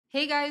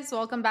Hey guys,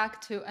 welcome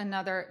back to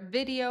another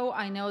video.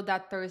 I know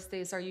that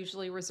Thursdays are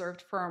usually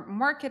reserved for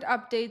market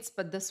updates,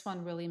 but this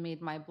one really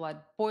made my blood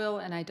boil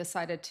and I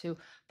decided to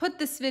put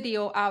this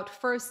video out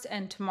first,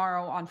 and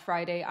tomorrow on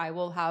Friday I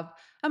will have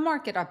a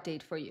market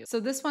update for you. So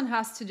this one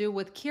has to do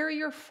with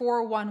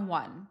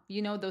Carrier411.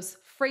 You know, those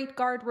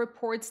FreightGuard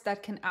reports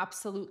that can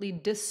absolutely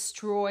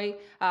destroy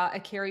a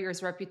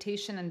carrier's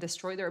reputation and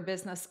destroy their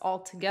business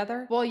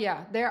altogether. Well,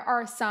 yeah, there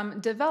are some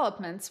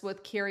developments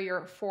with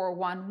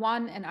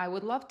Carrier411 and I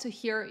would love to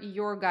hear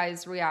your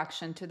guys'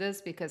 reaction to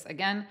this because,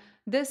 again,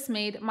 this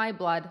made my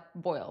blood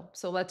boil.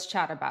 So let's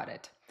chat about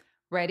it.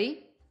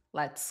 Ready?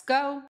 Let's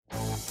go.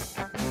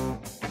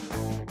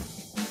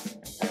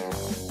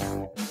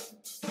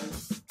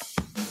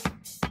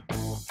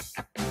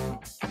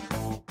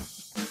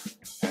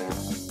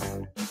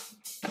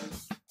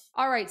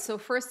 All right, so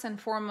first and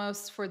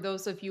foremost, for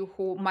those of you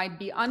who might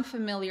be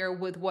unfamiliar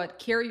with what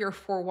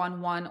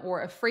Carrier411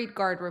 or a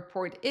FreightGuard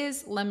report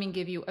is, let me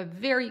give you a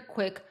very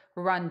quick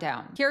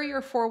rundown.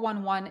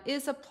 Carrier411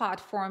 is a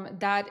platform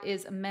that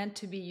is meant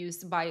to be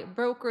used by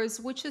brokers,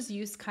 which is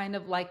used kind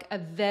of like a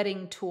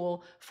vetting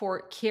tool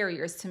for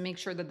carriers to make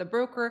sure that the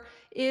broker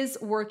is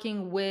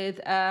working with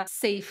a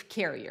safe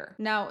carrier.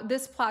 Now,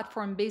 this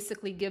platform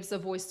basically gives a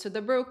voice to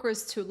the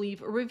brokers to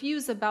leave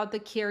reviews about the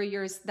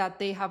carriers that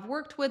they have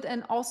worked with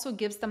and also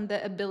gives them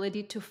the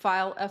ability to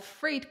file a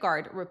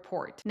FreightGuard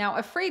report. Now,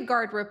 a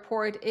FreightGuard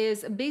report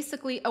is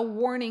basically a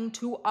warning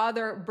to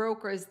other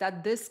brokers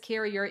that this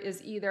carrier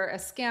is either a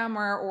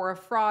scammer or a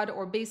fraud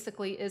or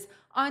basically is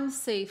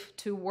unsafe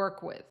to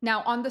work with.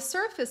 Now, on the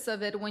surface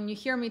of it, when you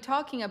hear me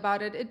talking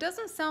about it, it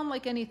doesn't sound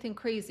like anything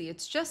crazy.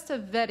 It's just a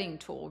vetting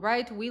tool,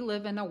 right? We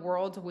live in a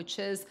world which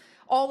is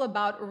all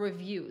about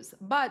reviews,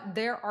 but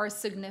there are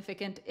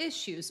significant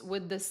issues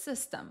with this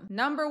system.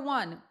 Number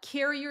one,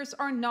 carriers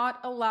are not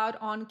allowed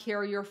on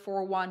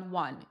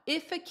Carrier411.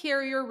 If a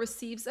carrier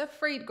receives a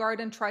FreightGuard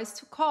and tries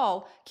to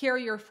call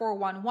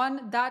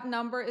Carrier411, that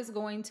number is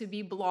going to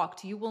be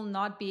blocked. You will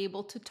not be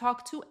able to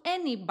talk to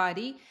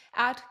anybody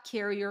at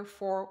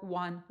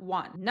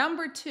Carrier411.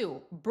 Number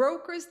two,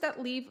 brokers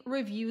that leave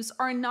reviews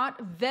are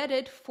not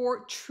vetted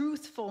for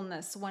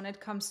truthfulness when it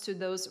comes to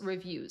those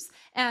reviews.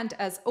 And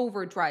as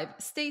Overdrive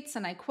states,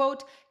 and I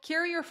quote,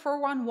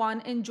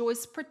 Carrier411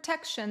 enjoys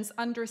protections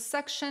under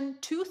Section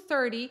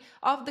 230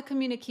 of the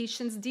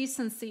Communications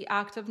Decency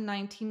Act of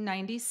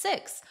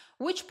 1996,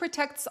 which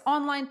protects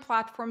online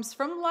platforms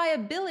from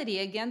liability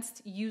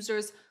against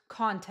users'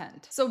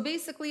 content. So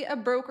basically, a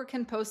broker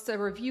can post a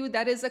review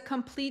that is a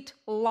complete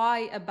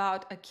lie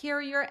about a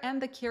carrier,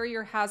 and the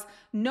carrier has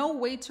no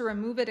way to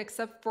remove it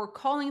except for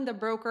calling the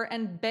broker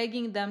and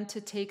begging them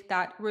to take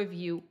that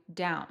review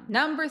down.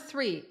 Number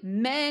three,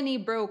 many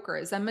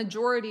brokers, a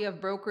majority of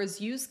brokers,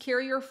 use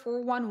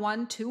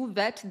Carrier411 to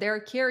vet their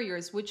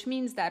carriers, which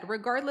means that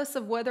regardless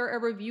of whether a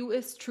review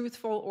is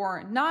truthful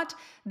or not,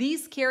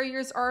 these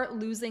carriers are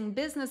losing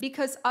business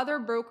because other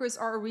brokers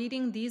are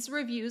reading these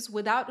reviews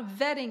without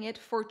vetting it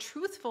for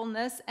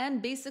truthfulness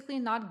and basically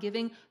not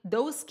giving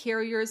those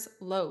carriers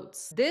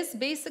loads. This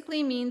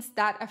basically means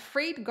that a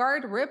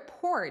FreightGuard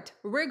report,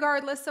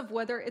 regardless of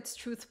whether it's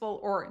truthful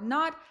or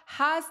not,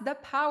 has the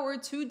power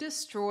to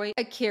destroy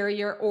a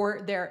carrier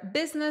or their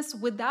business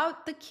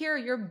without the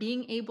carrier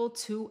being able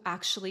to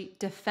actually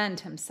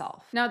defend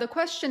himself. Now, the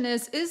question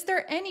is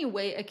there any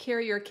way a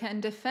carrier can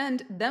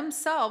defend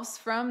themselves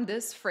from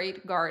this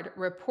FreightGuard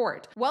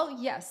report? Well,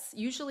 yes.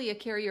 Usually a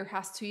carrier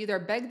has to either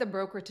beg the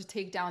broker to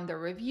take down the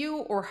review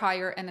or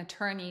hire an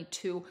attorney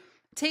to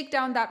take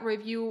down that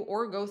review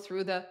or go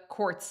through the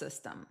court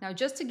system. Now,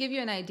 just to give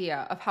you an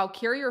idea of how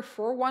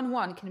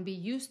Carrier411 can be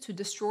used to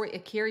destroy a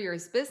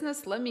carrier's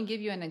business, let me give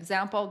you an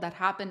example that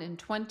happened in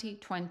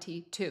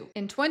 2022.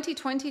 In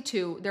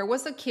 2022, there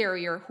was a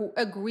carrier who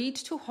agreed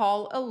to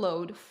haul a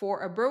load for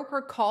a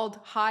broker called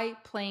High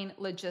Plain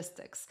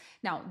Logistics.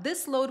 Now,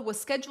 this load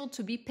was scheduled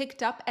to be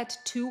picked up at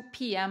 2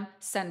 p.m.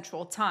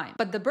 Central Time,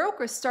 but the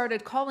broker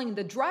started calling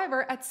the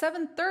driver at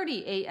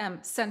 7:30 a.m.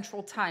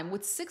 Central Time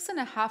with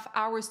 6.5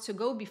 hours to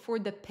go before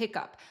the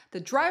pickup. The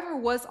driver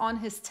was on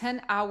his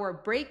 10-hour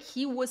break.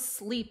 He was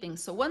sleeping.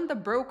 So when the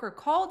broker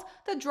called,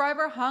 the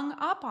driver hung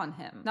up on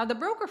him. Now, the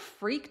broker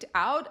freaked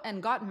out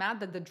and got mad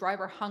that the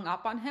driver hung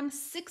up on him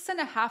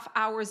 6.5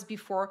 hours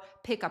before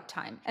pickup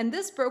time. And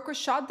this broker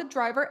shot the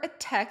driver a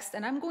text,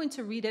 and I'm going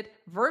to read it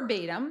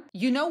verbatim.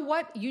 You know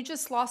what? You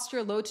just lost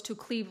your load to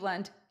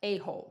Cleveland,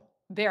 a-hole.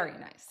 Very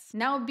nice.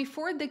 Now,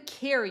 before the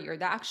carrier,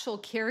 the actual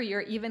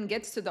carrier, even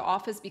gets to the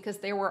office because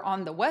they were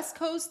on the West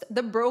Coast,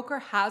 the broker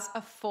has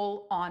a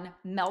full-on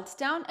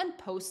meltdown and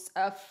posts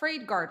a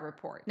FreightGuard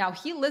report. Now,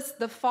 he lists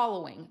the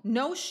following: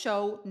 no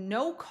show,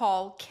 no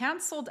call,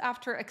 canceled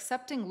after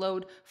accepting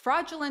load,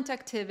 fraudulent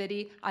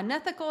activity,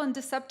 unethical and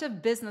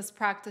deceptive business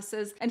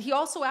practices, and he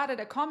also added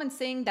a comment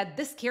saying that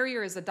this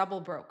carrier is a double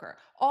broker.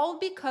 all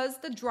because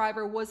the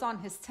driver was on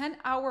his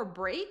 10-hour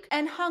break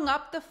and hung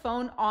up the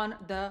phone on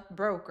the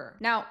broker.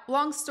 Now,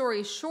 long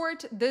story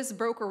short, this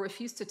broker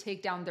refused to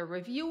take down the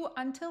review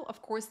until,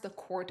 of course, the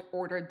court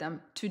ordered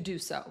them to do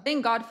so.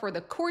 Thank God for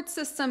the court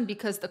system,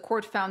 because the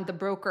court found the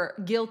broker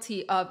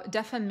guilty of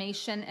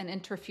defamation and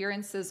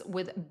interferences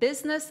with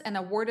business and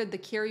awarded the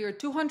carrier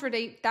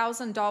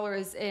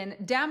 $208,000 in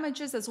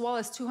damages as well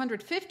as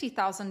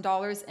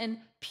 $250,000 in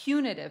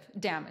punitive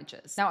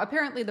damages. Now,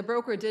 apparently the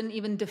broker didn't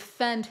even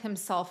defend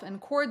himself in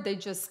court. They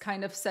just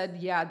kind of said,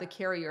 yeah, the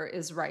carrier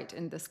is right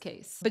in this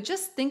case. But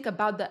just think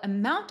about the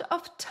amount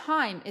of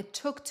time it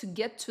took to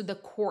get to the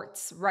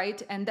courts,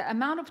 right? And the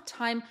amount of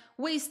time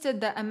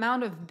wasted, the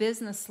amount of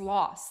business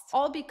lost,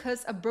 all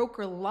because a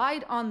broker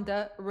lied on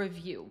the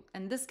review.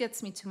 And this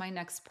gets me to my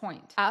next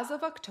point. As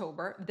of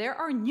October, there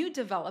are new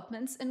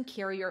developments in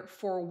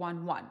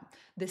Carrier411.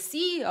 The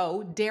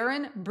CEO,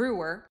 Darren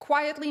Brewer,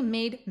 quietly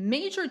made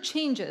major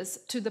changes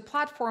to the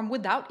platform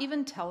without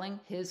even telling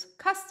his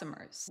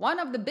customers. One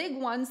of the big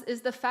ones is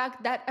the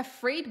fact that a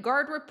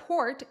FreightGuard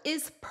report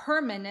is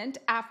permanent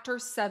after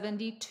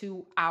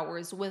 72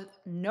 hours with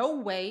no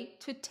way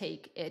to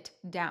take it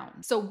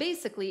down. So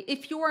basically,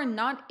 if you are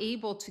not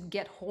able to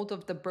get hold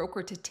of the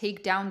broker to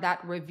take down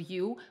that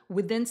review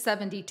within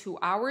 72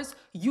 hours,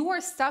 you are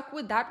stuck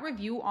with that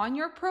review on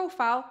your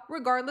profile,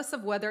 regardless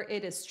of whether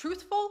it is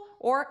truthful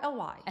or a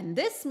lie. And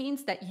this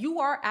means that you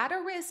are at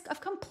a risk of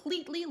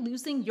completely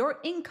losing your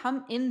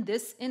income in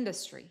this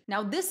industry.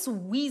 Now, this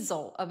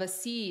weasel of a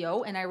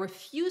CEO, and I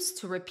refuse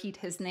to repeat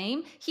his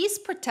name, he's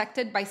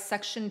protected by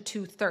Section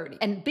 230.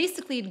 And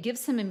basically it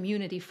gives him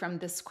immunity from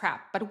this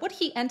crap. But what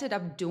he ended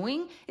up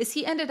doing is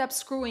he ended up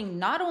screwing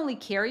not only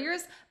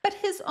carriers, but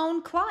his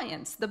own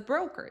clients, the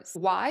brokers.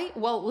 Why?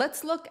 Well,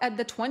 let's look at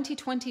the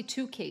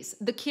 2022 case.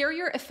 The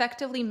carrier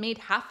effectively made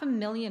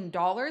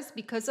 $500,000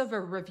 because of a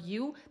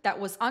review that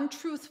was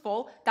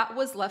untruthful that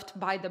was left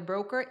by the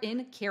broker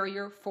in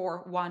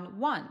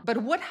Carrier411. But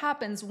what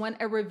happens when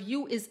a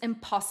review is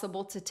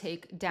impossible to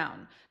take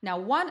down? Now,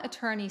 one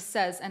attorney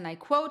says, and I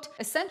quote,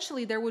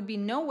 essentially there would be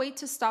no way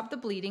to stop the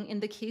bleeding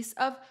in the case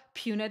of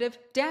punitive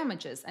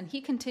damages. And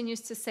he continues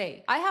to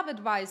say, I have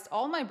advised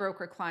all my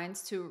broker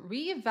clients to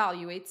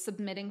reevaluate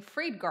submitting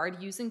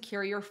FreightGuard using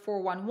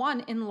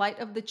Carrier411 in light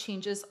of the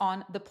changes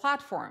on the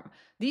platform.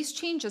 These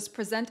changes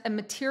present a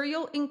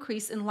material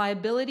increase in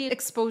liability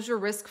exposure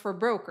risk for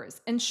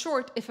brokers. In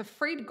short, if a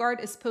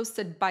FreightGuard is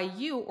posted by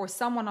you or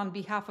someone on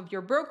behalf of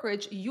your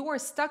brokerage, you are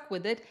stuck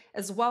with it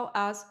as well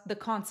as the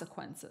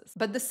consequences.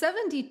 But the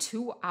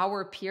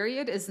 72-hour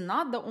period is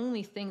not the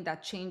only thing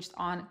that changed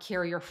on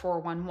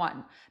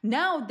Carrier411.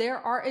 Now there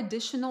are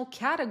additional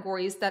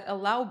categories that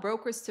allow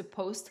brokers to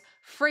post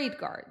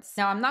FreightGuards.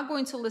 Now, I'm not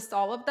going to list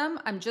all of them.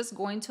 I'm just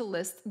going to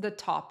list the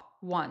top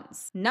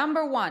ones.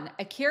 Number one,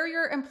 a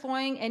carrier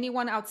employing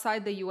anyone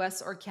outside the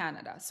US or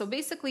Canada. So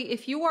basically,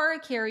 if you are a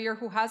carrier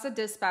who has a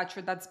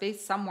dispatcher that's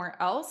based somewhere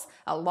else,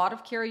 a lot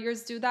of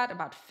carriers do that,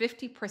 about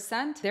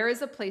 50%, there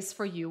is a place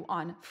for you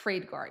on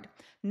FreightGuard.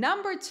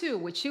 Number two,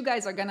 which you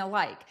guys are gonna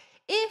like,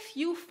 if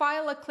you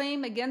file a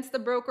claim against the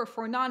broker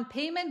for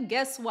non-payment,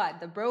 guess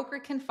what? The broker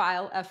can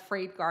file a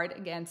FreightGuard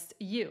against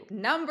you.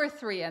 Number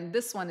three, and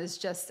this one is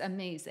just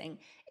amazing.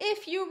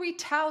 If you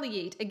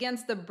retaliate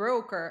against the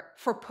broker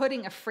for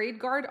putting a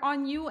FreightGuard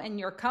on you and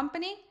your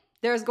company,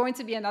 there's going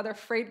to be another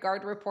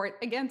FreightGuard report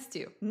against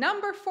you.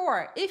 Number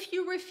four, if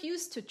you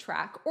refuse to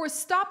track or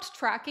stopped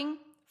tracking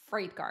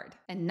FreightGuard.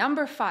 And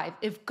number five,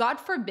 if God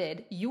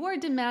forbid you are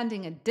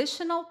demanding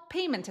additional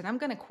payment, and I'm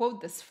going to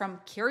quote this from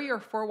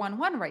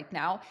Carrier411 right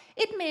now,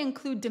 it may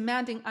include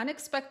demanding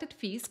unexpected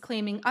fees,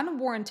 claiming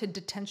unwarranted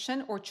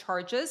detention or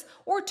charges,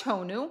 or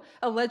TONU,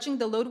 alleging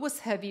the load was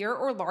heavier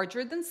or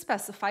larger than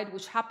specified,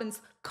 which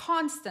happens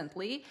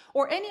constantly,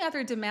 or any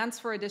other demands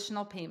for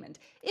additional payment.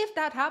 If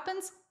that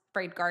happens,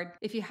 FreightGuard.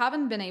 If you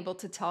haven't been able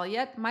to tell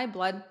yet, my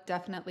blood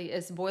definitely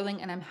is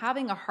boiling and I'm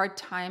having a hard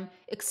time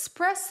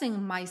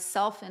expressing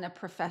myself in a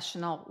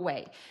professional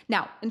way.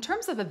 Now, in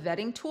terms of a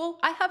vetting tool,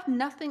 I have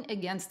nothing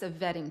against a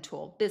vetting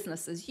tool.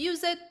 Businesses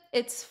use it,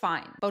 it's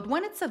fine. But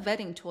when it's a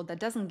vetting tool that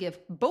doesn't give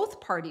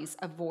both parties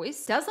a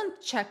voice,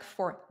 doesn't check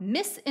for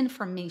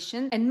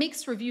misinformation, and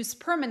makes reviews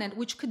permanent,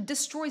 which could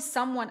destroy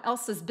someone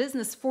else's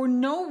business for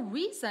no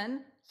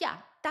reason, yeah,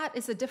 that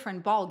is a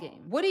different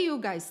ballgame. What do you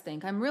guys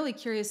think? I'm really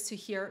curious to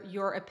hear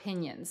your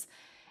opinions.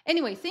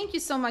 Anyway, thank you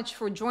so much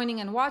for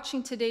joining and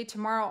watching today.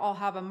 Tomorrow I'll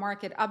have a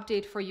market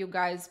update for you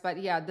guys.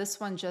 But yeah, this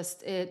one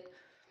it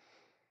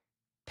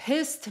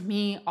pissed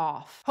me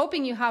off.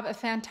 Hoping you have a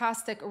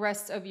fantastic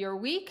rest of your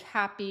week.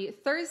 Happy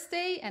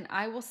Thursday, and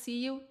I will see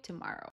you tomorrow.